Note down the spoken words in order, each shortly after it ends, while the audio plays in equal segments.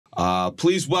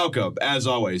Please welcome, as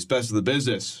always, best of the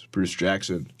business, Bruce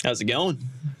Jackson. How's it going?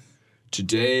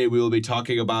 Today we will be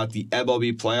talking about the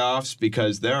MLB Playoffs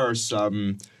because there are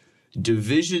some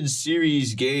division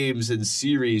series games and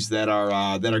series that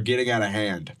are getting out of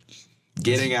hand.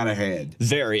 Getting out of hand.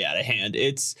 Very out of hand.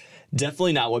 It's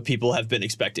definitely not what people have been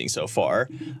expecting so far.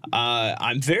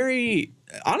 I'm very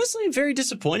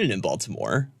disappointed in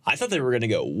Baltimore. I thought they were going to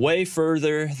go way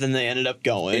further than they ended up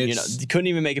going. They couldn't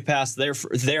even make it past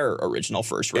their original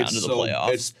first round of the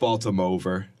playoffs. It's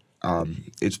Baltimore.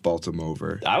 It's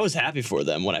Baltimore. I was happy for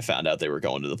them when I found out they were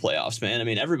going to the playoffs, man. I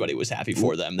mean, everybody was happy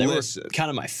for them. They were kind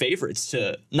of my favorites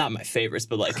not my favorites,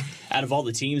 but like out of all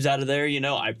the teams out of there,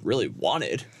 I really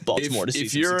wanted Baltimore to see some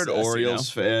success. If you're an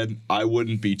Orioles fan, I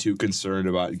wouldn't be too concerned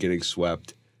about getting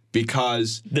swept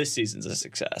because this season's a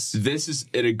success. This is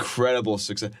an incredible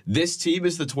success. This team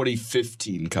is the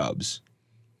 2015 Cubs.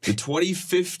 The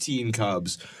 2015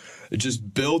 Cubs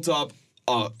just built up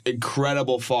an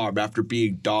incredible farm after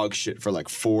being dog shit for like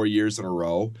 4 years in a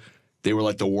row. They were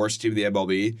like the worst team in the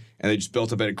MLB, and they just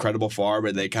built up an incredible farm,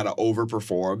 and they kind of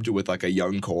overperformed with like a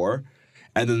young core.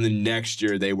 And then the next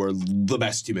year, they were the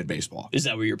best team in baseball. Is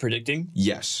that what you're predicting?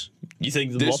 Yes. You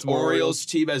think this Baltimore Orioles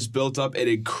team has built up an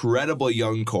incredible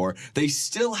young core. They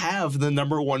still have the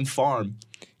 #1 farm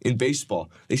in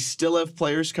baseball. They still have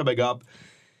players coming up.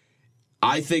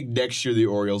 I think next year the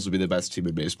Orioles will be the best team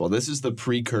in baseball. This is the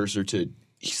precursor to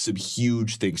some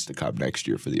huge things to come next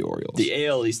year for the Orioles. The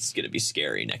AL East is going to be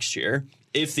scary next year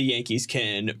if the Yankees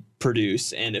can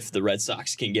produce and if the Red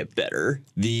Sox can get better.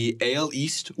 The AL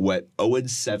East went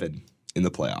 0-7 in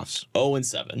the playoffs.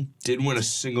 0-7. Didn't win a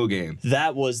single game.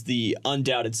 That was the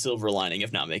undoubted silver lining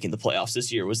of not making the playoffs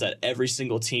this year, was that every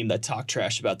single team that talked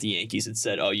trash about the Yankees had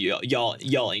said, oh,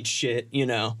 y'all ain't shit,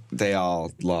 They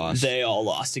all lost. They all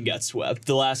lost and got swept.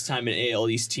 The last time an AL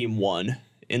East team won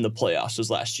in the playoffs was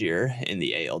last year in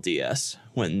the ALDS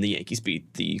when the Yankees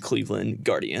beat the Cleveland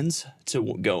Guardians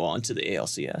to go on to the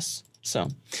ALCS. So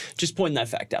just pointing that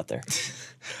fact out there.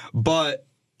 But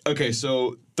okay,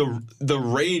 so the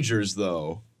Rangers,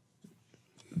 though,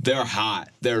 they're hot.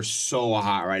 They're so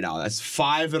hot right now. That's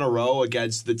 5 in a row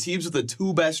against the teams with the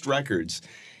 2 best records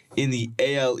in the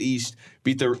AL East.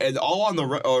 And all on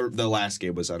the last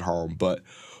game was at home, but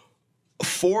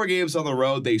 4 games on the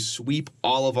road, they sweep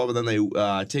all of them, and then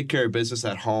they take care of business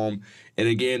at home in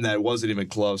a game that wasn't even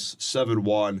close,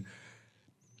 7-1.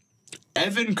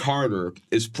 Evan Carter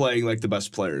is playing like the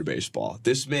best player in baseball.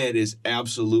 This man is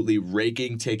absolutely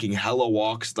raking, taking hella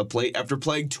walks to the plate. After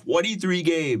playing 23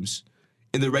 games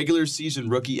in the regular season,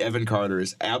 rookie Evan Carter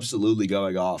is absolutely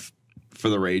going off for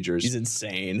the Rangers. He's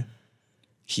insane.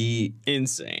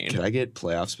 Insane. Can I get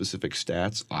playoff-specific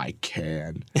stats? I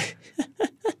can.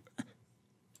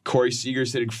 Corey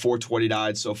Seager's hitting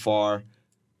 .429 so far.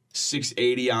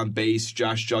 680 on base.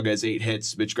 Josh Jung has 8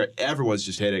 hits. Mitch Gray, everyone's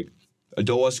just hitting.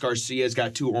 Adolis Garcia's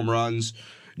got 2 home runs.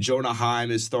 Jonah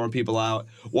Heim is throwing people out.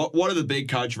 One of the big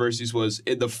controversies was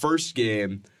in the first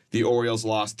game, the Orioles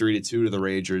lost 3-2 to the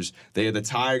Rangers. They had the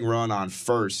tying run on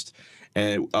first,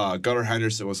 and Gunnar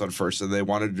Henderson was on first, and they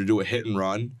wanted to do a hit and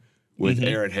run with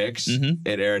Aaron Hicks, and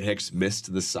Aaron Hicks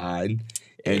missed the sign,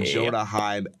 and Jonah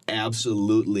Heim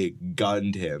absolutely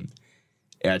gunned him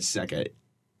at second,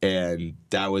 and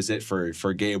that was it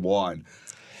for game 1.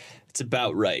 It's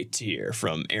about right to hear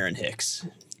from Aaron Hicks.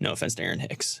 No offense to Aaron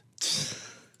Hicks.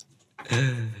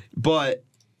 But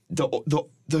the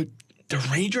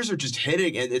Rangers are just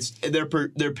hitting, and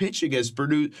their pitching has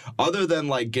produced, other than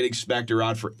like getting smacked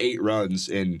around for 8 runs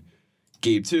in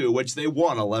game 2, which they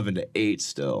won 11-8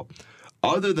 still.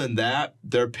 Other than that,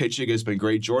 their pitching has been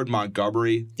great. Jordan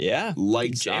Montgomery,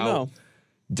 lights out.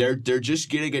 They're just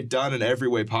getting it done in every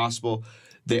way possible.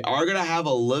 They are going to have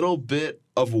a little bit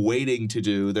of waiting to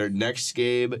do. Their next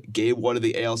game 1 of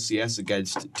the ALCS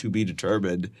against to be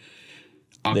determined.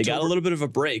 They got a little bit of a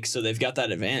break, so they've got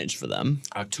that advantage for them.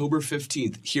 October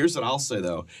 15th. Here's what I'll say,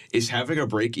 though. Is having a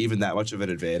break even that much of an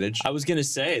advantage? I was going to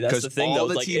say, that's the thing, though.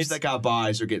 Because all the teams that got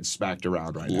buys are getting smacked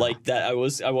around right now. Like that, I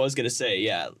was going to say,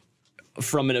 yeah.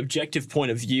 From an objective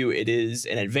point of view, it is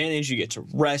an advantage. You get to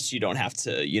rest. You don't have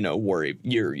to, worry.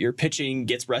 Your pitching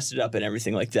gets rested up and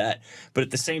everything like that. But at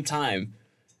the same time,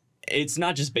 it's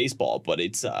not just baseball, but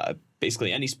it's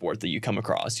basically any sport that you come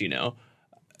across,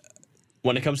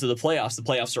 When it comes to the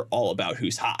playoffs are all about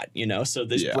who's hot, So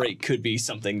this break could be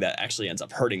something that actually ends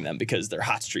up hurting them because their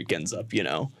hot streak ends up,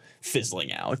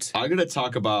 fizzling out. I'm going to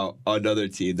talk about another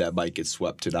team that might get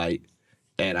swept tonight.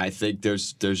 And I think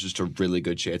there's just a really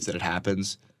good chance that it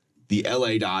happens. The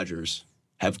LA Dodgers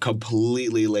have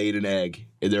completely laid an egg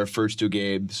in their first 2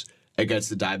 games against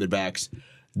the Diamondbacks.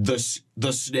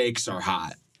 The Snakes are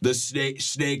hot. The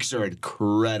Snakes are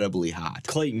incredibly hot.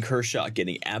 Clayton Kershaw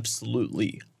getting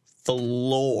absolutely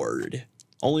floored.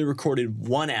 Only recorded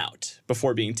 1 out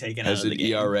before being taken out of the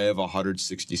game. Has an ERA of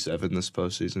 167 this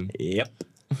postseason. Yep.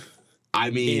 I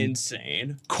mean,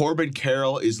 insane. Corbin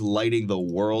Carroll is lighting the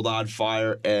world on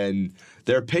fire, and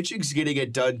their pitching's getting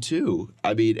it done too.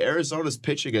 I mean, Arizona's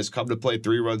pitching has come to play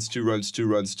 3 runs, 2 runs, 2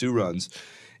 runs, 2 runs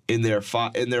in their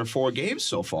 4 games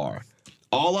so far.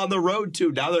 All on the road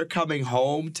too. Now they're coming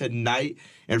home tonight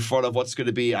in front of what's going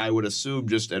to be, I would assume,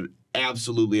 just an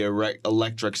absolutely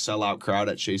electric sellout crowd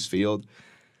at Chase Field.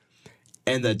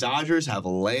 And the Dodgers have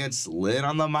Lance Lynn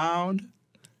on the mound.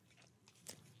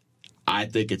 I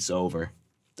think it's over.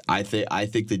 I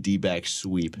think the D-backs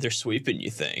sweep. They're sweeping,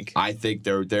 you think? I think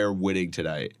they're winning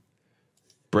tonight.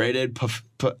 Braden,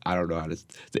 I don't know how to.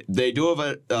 They do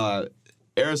have a.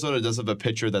 Arizona does have a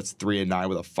pitcher that's 3-9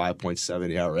 with a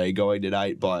 5.7 ERA going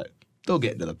tonight, but they'll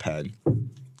get into the pen.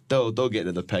 They'll get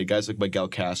into the pen. Guys like Miguel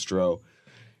Castro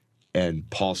and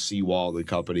Paul Sewald and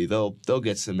company, they'll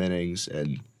get some innings,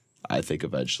 and I think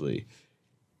eventually,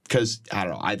 because I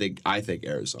don't know, I think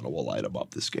Arizona will light them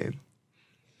up this game.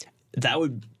 That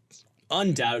would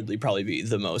undoubtedly probably be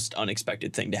the most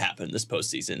unexpected thing to happen this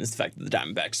postseason is the fact that the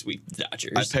Diamondbacks sweep the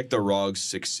Dodgers. I picked the wrong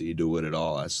 6 seed to win it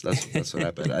all. That's what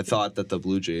happened. I thought that the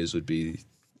Blue Jays would be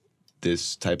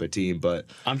this type of team, but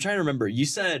I'm trying to remember. You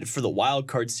said for the wild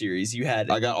card series you had.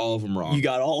 I got all of them wrong. You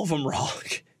got all of them wrong.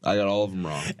 I got all of them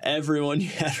wrong. Everyone you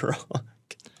had wrong.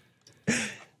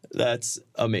 That's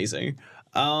amazing.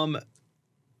 I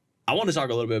want to talk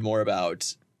a little bit more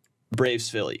about Braves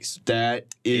Phillies.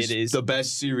 That is the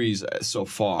best series so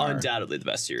far. Undoubtedly the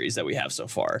best series that we have so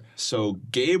far. So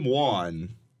game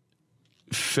 1,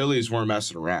 Phillies weren't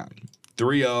messing around.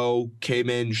 3-0, came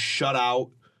in, shut out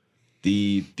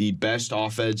the best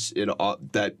offense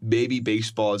that maybe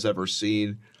baseball has ever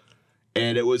seen.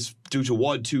 And it was due to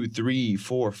 1, 2, 3,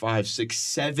 4, 5, 6,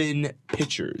 7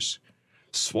 pitchers.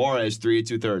 Suarez, 3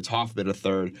 2/3, Hoffman a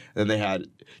third. And then they had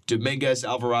Dominguez,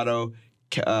 Alvarado,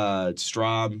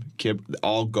 Strom, Kim,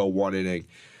 all go 1 inning.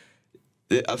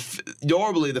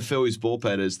 Normally, the Phillies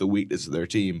bullpen is the weakness of their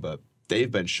team, but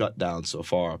they've been shut down so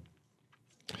far.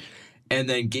 And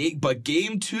then game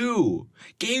 2,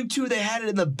 they had it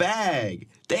in the bag.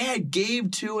 They had game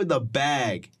 2 in the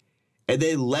bag, and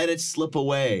they let it slip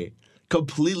away.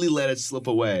 Completely let it slip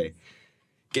away.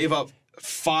 Gave up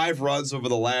 5 runs over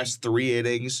the last 3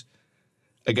 innings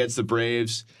against the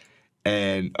Braves.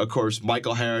 And, of course,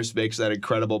 Michael Harris makes that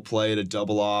incredible play to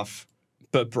double off.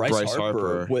 But Bryce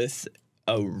Harper with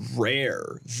a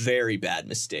rare, very bad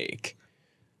mistake.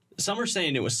 Some are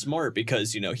saying it was smart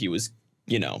because, he was,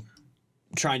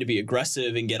 trying to be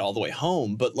aggressive and get all the way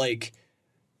home. But,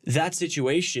 that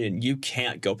situation, you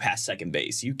can't go past second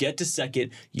base. You get to second,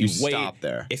 you wait. Stop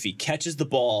there. If he catches the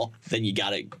ball, then you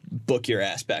got to book your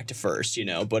ass back to first,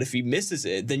 But if he misses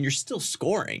it, then you're still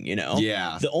scoring,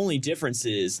 Yeah. The only difference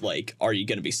is, are you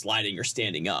going to be sliding or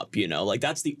standing up,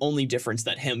 That's the only difference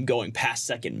that him going past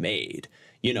second made.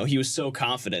 He was so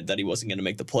confident that he wasn't going to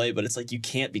make the play, but it's you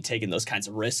can't be taking those kinds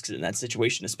of risks in that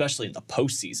situation, especially in the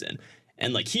postseason.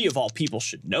 And he of all people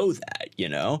should know that,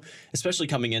 especially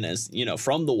coming in as,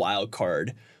 from the wild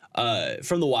card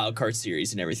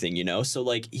series and everything,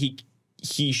 So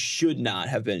he should not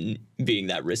have been being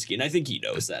that risky. And I think he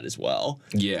knows that as well.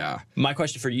 Yeah. My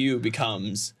question for you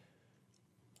becomes,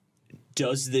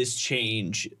 does this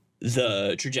change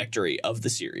the trajectory of the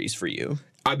series for you?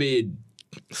 I mean,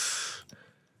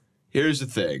 here's the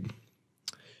thing.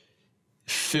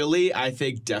 Philly, I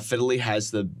think, definitely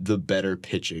has the better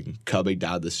pitching coming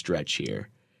down the stretch here.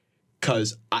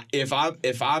 Because if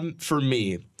I'm for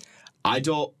me, I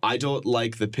don't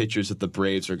like the pitchers that the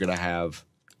Braves are gonna have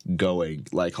going.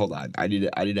 Hold on, I need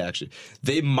to actually.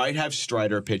 They might have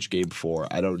Strider pitch game 4.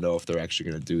 I don't know if they're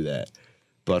actually gonna do that.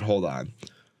 But hold on.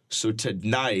 So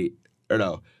tonight, or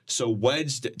no, so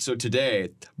Wednesday, so today,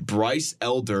 Bryce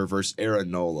Elder versus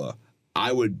Aaron Nola.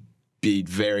 I would be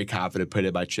very confident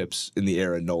putting my chips in the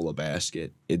Aaron Nola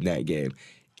basket in that game.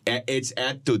 It's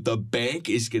at the bank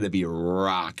is going to be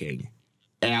rocking.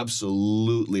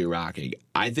 Absolutely rocking.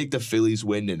 I think the Phillies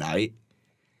win tonight.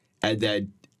 And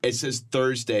then it says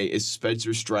Thursday is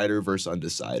Spencer Strider versus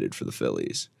undecided for the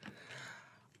Phillies.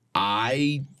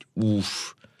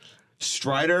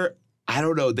 Strider, I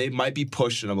don't know. They might be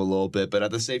pushing him a little bit, but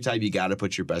at the same time, you got to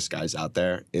put your best guys out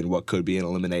there in what could be an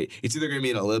eliminate. It's either going to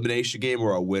be an elimination game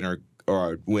or a winner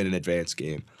or a win and advance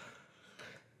game.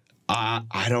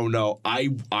 I don't know.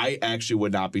 I actually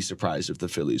would not be surprised if the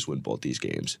Phillies win both these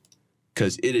games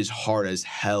because it is hard as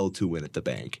hell to win at the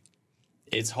bank.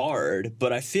 It's hard,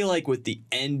 but I feel like with the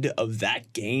end of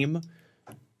that game,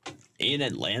 in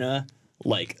Atlanta,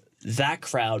 like that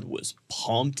crowd was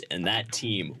pumped and that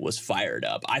team was fired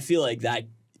up. I feel like that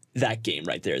game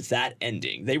right there, that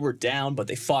ending, they were down, but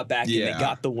they fought back and they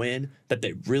got the win that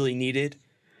they really needed.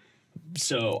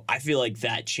 So I feel like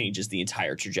that changes the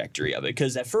entire trajectory of it.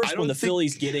 Because at first, when the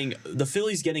Phillies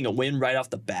getting a win right off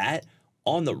the bat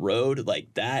on the road,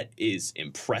 like that is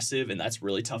impressive, and that's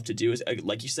really tough to do.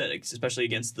 Like you said, especially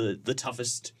against the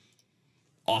toughest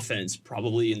offense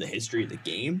probably in the history of the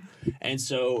game. And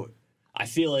so I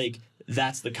feel like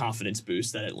that's the confidence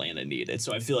boost that Atlanta needed.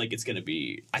 So I feel like it's going to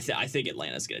be. I think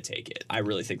Atlanta's going to take it. I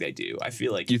really think they do. I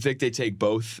feel like. You think they take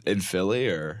both in Philly,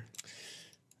 or?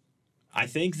 I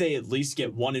think they at least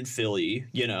get one in Philly,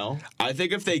 I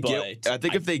think if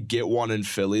they get one in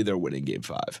Philly, they're winning Game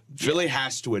 5. Yeah. Philly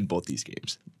has to win both these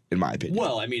games, in my opinion.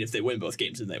 Well, I mean, if they win both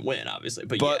games, then they win, obviously.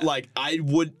 But I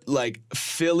would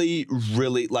Philly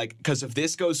really because if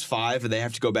this goes 5 and they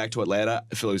have to go back to Atlanta,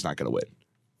 Philly's not going to win.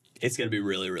 It's going to be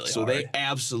really, really hard. So they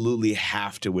absolutely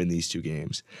have to win these 2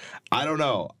 games. I don't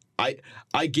know.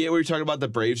 I get what you're talking about, the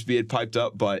Braves being piped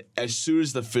up, but as soon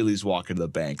as the Phillies walk into the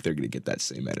bank, they're going to get that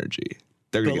same energy.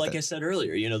 But like I said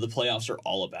earlier, the playoffs are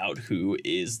all about who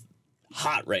is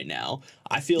hot right now.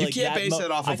 I feel like you can't base that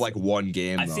off of one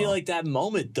game. I feel like that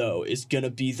moment though is going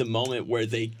to be the moment where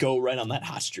they go right on that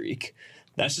hot streak.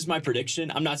 That's just my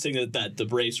prediction. I'm not saying that the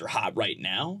Braves are hot right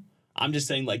now. I'm just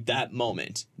saying like that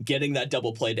moment, getting that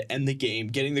double play to end the game,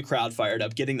 getting the crowd fired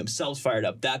up, getting themselves fired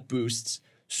up, that boosts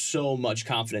so much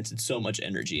confidence and so much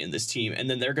energy in this team. And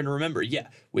then they're going to remember,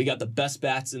 we got the best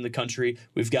bats in the country.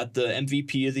 We've got the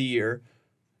MVP of the year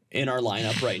in our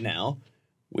lineup right now.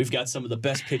 We've got some of the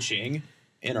best pitching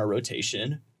in our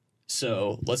rotation.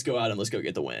 So let's go out and let's go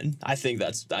get the win. I think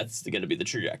that's going to be the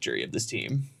trajectory of this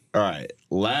team. All right.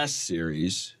 Last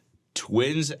series,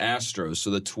 Twins Astros. So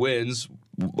the Twins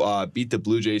beat the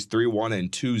Blue Jays 3-1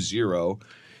 and 2-0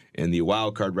 in the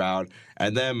wild card round,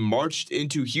 and then marched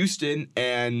into Houston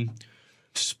and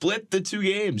split the 2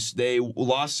 games. They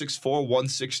lost 6-4, won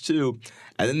 6-2,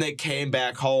 and then they came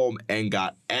back home and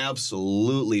got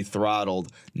absolutely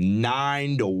throttled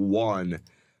 9-1.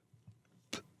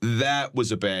 That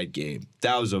was a bad game.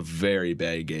 That was a very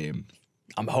bad game.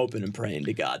 I'm hoping and praying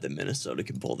to God that Minnesota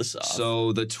can pull this off.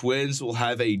 So the Twins will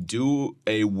have a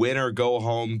winner go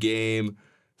home game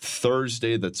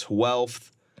Thursday the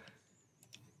 12th.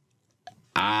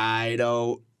 I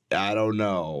don't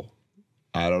know.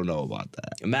 I don't know about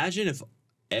that. Imagine if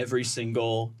every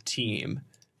single team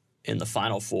in the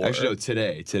Final Four. Actually, no,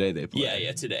 today they play.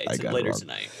 Yeah, today. Later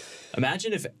tonight.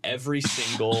 Imagine if every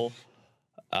single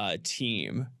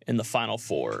team in the Final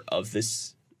Four of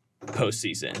this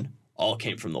postseason all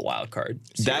came from the wild card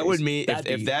series. That would mean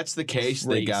if that's the case,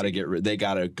 crazy. They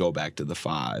gotta go back to the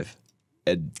 5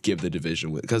 and give the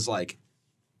division because I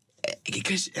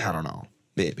don't know.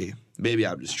 Maybe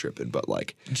I'm just tripping, but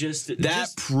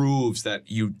that proves that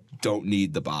you don't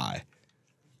need the bye.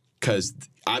 Because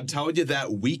I'm telling you,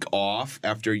 that week off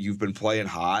after you've been playing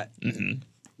hot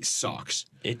sucks.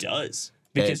 It does,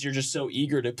 because you're just so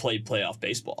eager to play playoff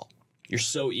baseball. You're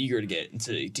so eager to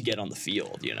get on the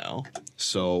field,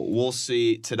 So we'll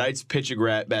see. Tonight's pitching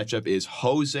matchup is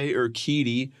Jose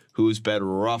Urquidy, who's been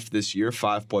rough this year,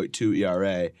 5.2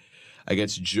 ERA,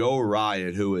 against Joe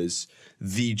Ryan, who is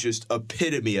the just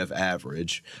epitome of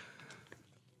average.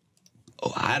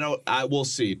 We'll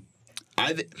see.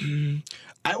 I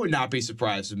would not be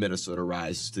surprised if Minnesota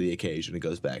rises to the occasion and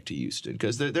goes back to Houston,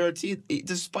 because they're a team,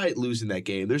 despite losing that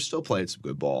game, they're still playing some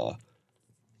good ball.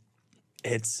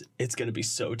 It's going to be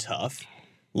so tough.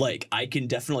 I can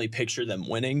definitely picture them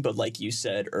winning, but like you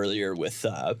said earlier with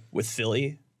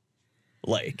Philly,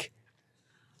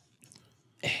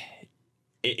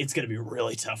 it's going to be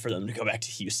really tough for them to go back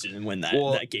to Houston and win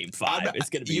that game 5.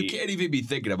 It's going to be. You can't even be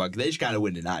thinking about it. They just got to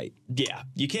win tonight. Yeah,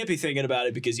 you can't be thinking about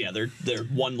it because they're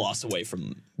one loss away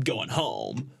from going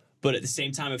home. But at the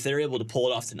same time, if they're able to pull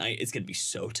it off tonight, it's going to be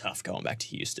so tough going back to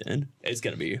Houston. It's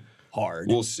going to be hard.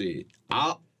 We'll see.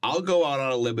 I'll go out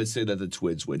on a limb and say that the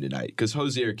Twins win tonight because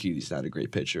Jose Urquidy's not a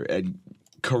great pitcher, and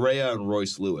Correa and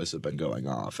Royce Lewis have been going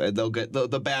off, and they'll get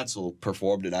the bats will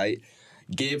perform tonight.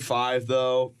 Game 5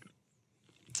 though.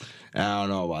 I don't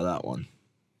know about that one.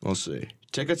 We'll see.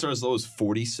 Tickets are as low as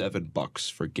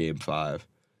 $47 for Game 5.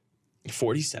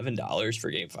 $47 for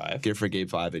Game 5? For Game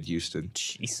 5 in Houston.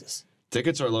 Jesus.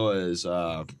 Tickets are low as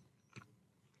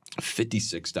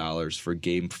 $56 for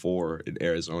Game 4 in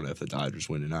Arizona if the Dodgers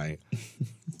win tonight.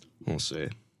 We'll see.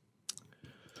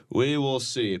 We will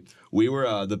see. We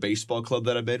were the baseball club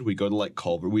that I'm in. We go to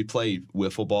Culver. We play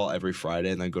wiffle ball every Friday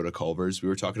and then go to Culver's. We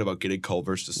were talking about getting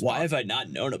Culver's to spot. Why have I not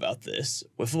known about this?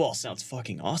 Wiffle ball sounds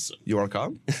fucking awesome. You want to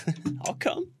come? I'll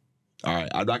come. All right,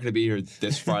 I'm not going to be here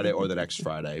this Friday or the next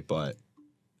Friday, but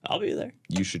I'll be there.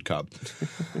 you should come.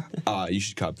 You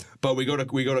should come. But we go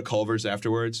to Culver's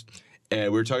afterwards,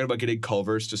 and we were talking about getting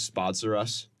Culver's to sponsor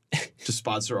us, to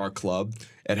sponsor our club,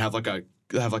 and have like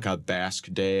a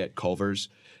Basque day at Culver's,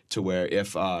 to where we're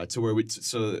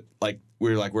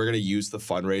gonna use the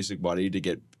fundraising money to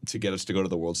get us to go to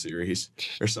the World Series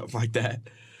or something like that.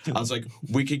 I was like,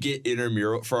 we could get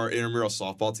intramural for our intramural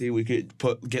softball team. We could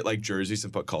get like jerseys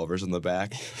and put Culver's on the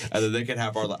back, and then they could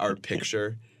have our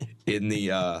picture in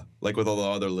the like with all the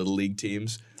other little league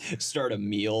teams. Start a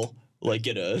meal. Like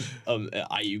get a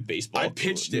IU baseball. I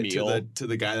pitched it to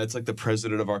the guy that's like the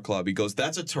president of our club. He goes,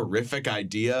 "That's a terrific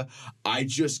idea. I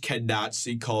just cannot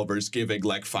see Culver's giving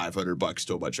like $500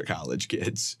 to a bunch of college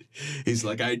kids." He's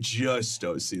like, "I just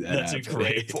don't see that." That's happening. a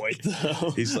great point,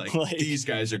 though. He's like, these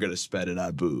guys are gonna spend it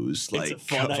on booze. It's Like, a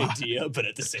fun idea, but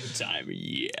at the same time,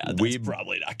 that's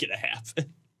probably not gonna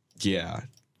happen. Yeah,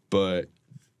 but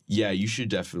yeah, you should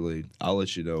definitely. I'll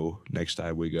let you know next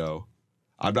time we go.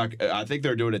 I think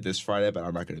they're doing it this Friday, but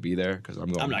I'm not going to be there because I'm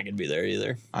not going to be there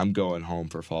either. I'm going home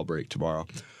for fall break tomorrow.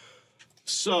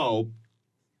 So,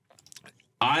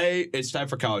 it's time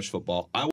for college football.